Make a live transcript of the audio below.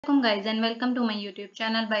Welcome guys and welcome to my YouTube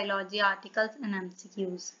channel Biology Articles and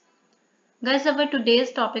MCQs. Guys, our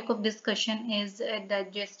today's topic of discussion is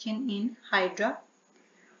digestion in hydra.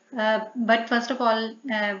 But first of all,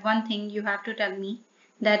 one thing you have to tell me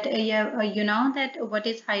that you know that what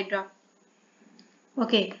is hydra.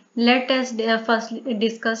 Okay, let us first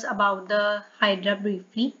discuss about the hydra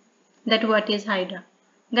briefly. That what is hydra.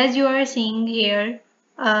 Guys, you are seeing here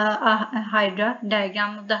a hydra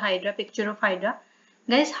diagram of the hydra, picture of hydra.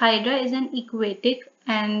 Guys, hydra is an aquatic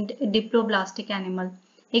and diploblastic animal.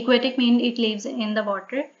 Aquatic means it lives in the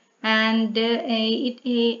water, and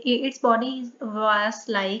its body is vast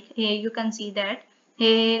like here you can see that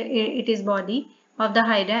here it is body of the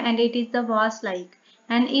hydra and it is the vast like,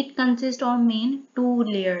 and it consists of main two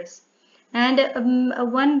layers. And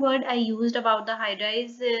one word I used about the hydra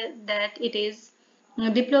is that it is a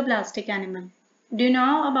diploblastic animal. Do you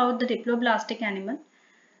know about the diploblastic animal?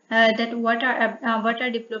 That what are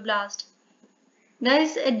diploblasts?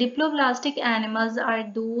 Guys, diploblastic animals are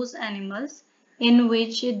those animals in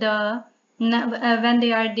which when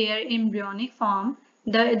they are their embryonic form,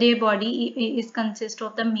 their body is consist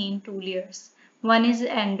of the main two layers. One is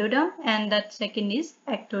endoderm and the second is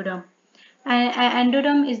ectoderm.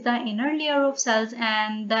 Endoderm is the inner layer of cells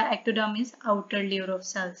and the ectoderm is outer layer of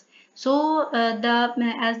cells. So as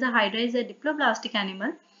the hydra is a diploblastic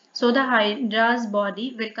animal, so the hydra's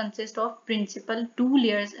body will consist of two principal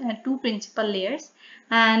layers,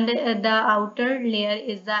 and the outer layer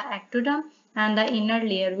is the ectoderm and the inner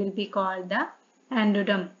layer will be called the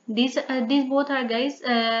endoderm. These both are guys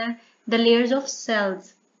the layers of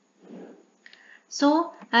cells.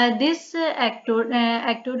 So this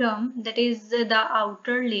ectoderm, that is the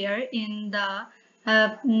outer layer in the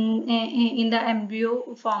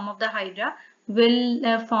embryo form of the hydra,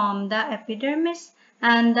 will form the epidermis,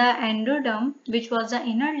 and the endoderm, which was the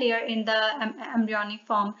inner layer in the embryonic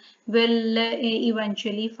form, will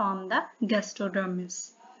eventually form the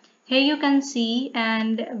gastrodermis. Here you can see,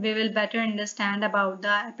 and we will better understand about the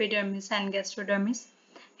epidermis and gastrodermis.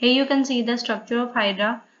 Here you can see the structure of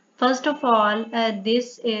hydra. First of all,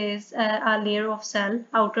 this is a layer of cell,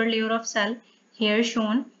 outer layer of cell here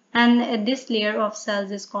shown, and this layer of cells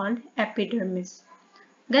is called epidermis.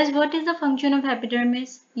 Guys, what is the function of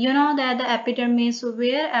epidermis? You know that the epidermis,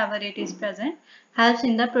 wherever it is present, helps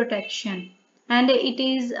in the protection, and it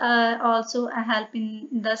is also a help in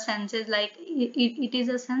the senses, like it is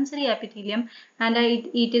a sensory epithelium, and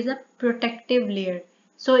it is a protective layer.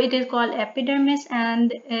 So it is called epidermis,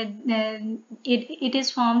 and it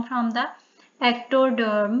is formed from the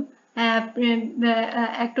ectoderm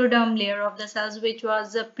ectoderm layer of the cells, which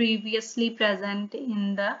was previously present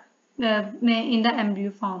in the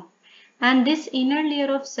embryo form. And this inner layer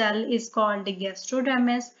of cell is called the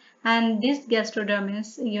gastrodermis, and this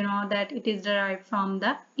gastrodermis, you know that it is derived from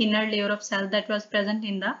the inner layer of cell that was present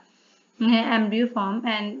in the embryo form,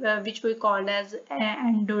 and which we call as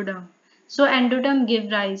endoderm. So endoderm give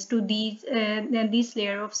rise to these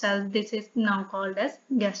layer of cells. This is now called as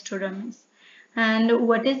gastrodermis. And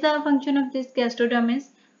what is the function of this gastrodermis?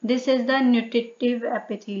 This is the nutritive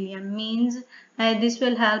epithelium, means this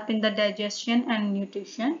will help in the digestion and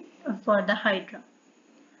nutrition for the hydra.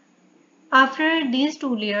 After these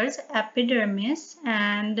two layers, epidermis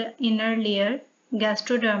and inner layer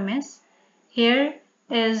gastrodermis, here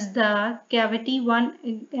is the cavity.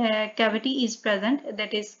 One cavity is present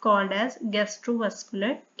that is called as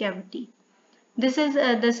gastrovascular cavity. This is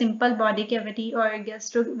the simple body cavity or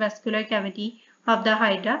gastrovascular cavity of the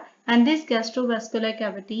hydra, and this gastrovascular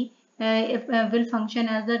cavity will function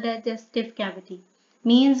as the digestive cavity,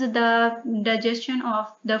 means the digestion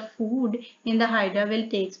of the food in the hydra will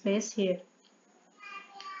take place here.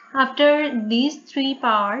 After these three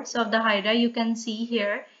parts of the hydra, you can see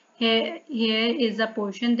here is a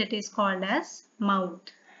portion that is called as mouth.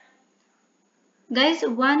 Guys,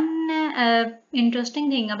 one interesting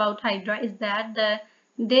thing about hydra is that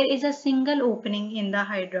there is a single opening in the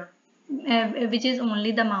hydra, which is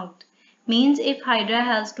only the mouth. Means if hydra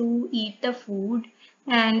has to eat the food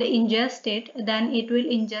and ingest it, then it will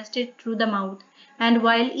ingest it through the mouth. And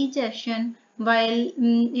while egestion,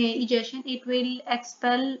 it will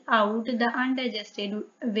expel out the undigested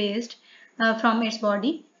waste from its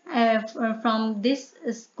body from this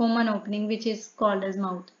common opening, which is called as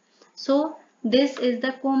mouth. So this is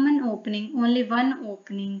the common opening, only one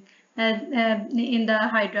opening in the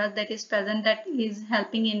hydra that is present, that is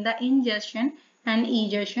helping in the ingestion and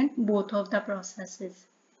egestion, both of the processes.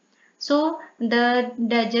 So the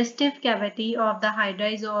digestive cavity of the hydra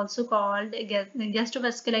is also called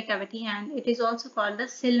gastrovascular cavity, and it is also called the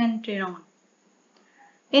cylindrion.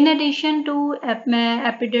 In addition to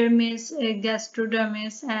epidermis,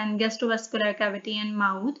 gastrodermis, and gastrovascular cavity and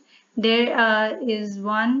mouth, there is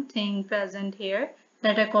one thing present here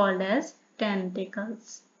that are called as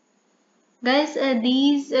tentacles. Guys,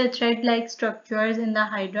 these thread-like structures in the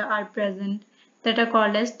hydra are present that are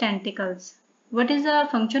called as tentacles. What is the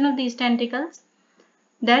function of these tentacles?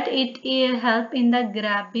 That it help in the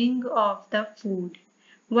grabbing of the food.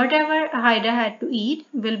 Whatever hydra had to eat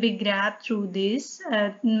will be grabbed through this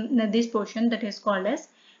portion that is called as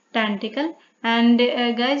tentacle. And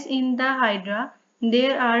guys, in the hydra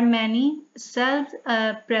there are many cells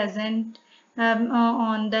present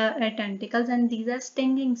on the tentacles, and these are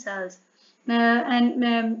stinging cells.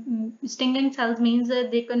 Stinging cells means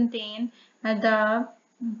that they contain the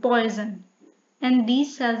poison, and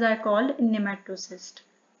these cells are called nematocysts.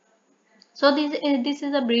 So this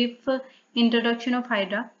is a brief introduction of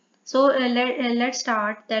hydra. So let's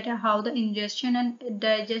start that how the ingestion and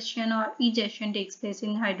digestion or egestion takes place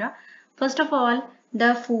in hydra. First of all,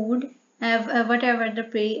 the food, whatever the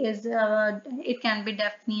prey is, it can be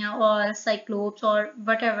daphnia or cyclops or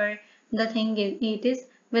whatever the thing it is,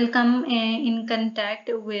 will come in contact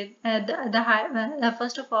with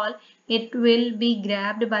first of all, it will be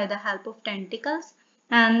grabbed by the help of tentacles,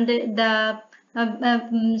 and the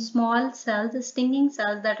small cells, stinging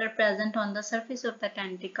cells that are present on the surface of the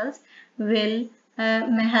tentacles will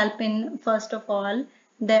help in, first of all,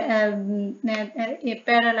 the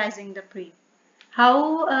paralyzing the prey.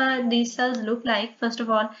 How these cells look like? First of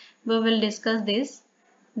all, we will discuss this.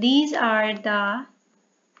 These are the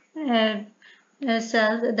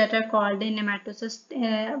cells that are called the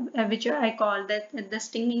nematocysts, which I call that the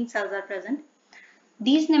stinging cells are present.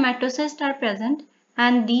 These nematocysts are present,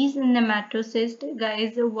 and these nematocysts,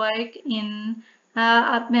 guys, work in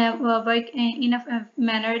a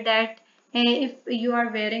manner that if you are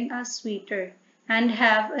wearing a sweater and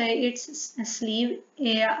have its sleeve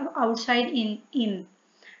outside in,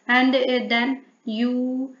 and then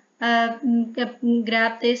you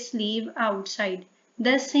grab this sleeve outside.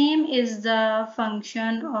 The same is the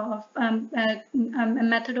function of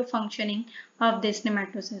method of functioning of this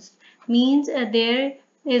nematocyst. Means there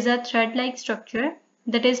is a thread-like structure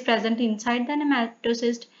that is present inside the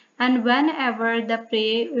nematocyst, and whenever the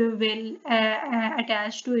prey will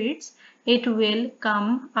attach to it will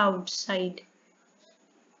come outside.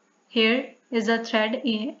 Here is a thread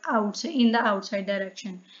in the outside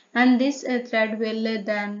direction, and this thread will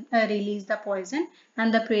then release the poison,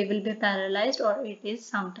 and the prey will be paralyzed or it is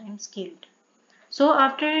sometimes killed. So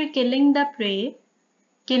after killing of the prey,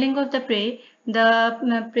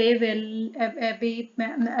 the prey will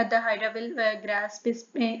the hydra will grasp its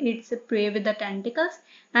prey with the tentacles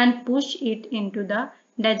and push it into the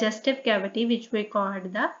digestive cavity, which we call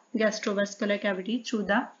the gastrovascular cavity, through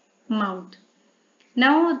the mouth.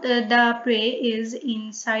 Now the prey is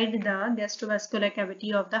inside the gastrovascular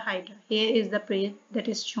cavity of the hydra. Here is the prey that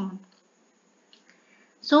is shown.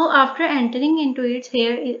 So after entering into it,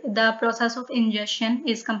 here the process of ingestion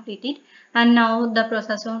is completed, and now the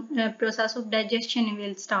process of digestion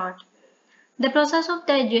will start. The process of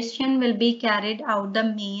digestion will be carried out the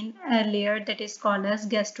main layer that is called as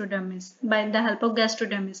gastrodermis, by the help of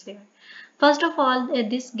gastrodermis layer. First of all,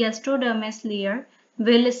 this gastrodermis layer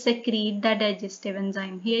will secrete the digestive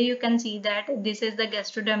enzyme. Here you can see that this is the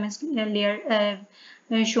gastrodermis layer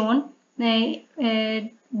shown.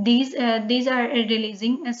 These are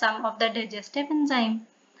releasing some of the digestive enzyme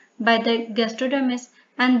by the gastrodermis,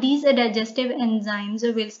 and these digestive enzymes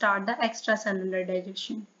will start the extracellular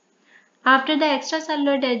digestion. After the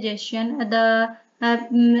extracellular digestion,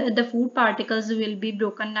 the food particles will be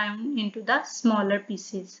broken down into the smaller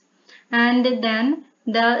pieces, and then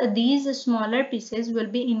these smaller pieces will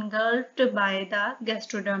be engulfed by the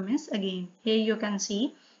gastrodermis again. Here you can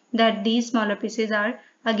see that these smaller pieces are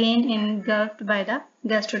again engulfed by the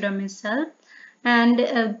gastrodermis cell, and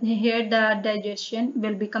here the digestion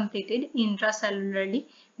will be completed intracellularly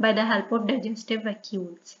by the help of digestive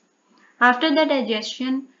vacuoles. After the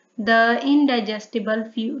digestion, the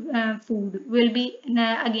indigestible food will be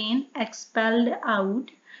again expelled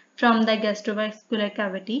out from the gastrovascular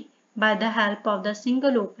cavity by the help of the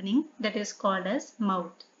single opening that is called as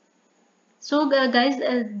mouth. So guys,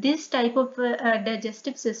 this type of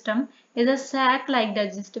digestive system is a sac-like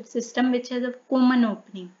digestive system which has a common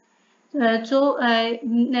opening. This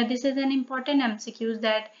is an important MCQs,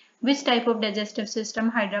 that which type of digestive system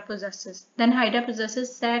hydra possesses. Then hydra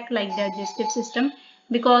possesses sac-like digestive system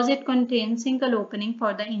because it contains single opening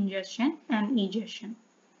for the ingestion and egestion.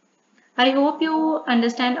 I hope you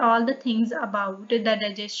understand all the things about the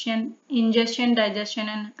digestion, ingestion, digestion,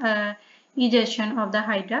 and egestion of the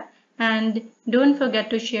hydra. and don't forget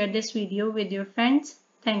to share this video with your friends.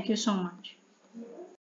 Thank you so much.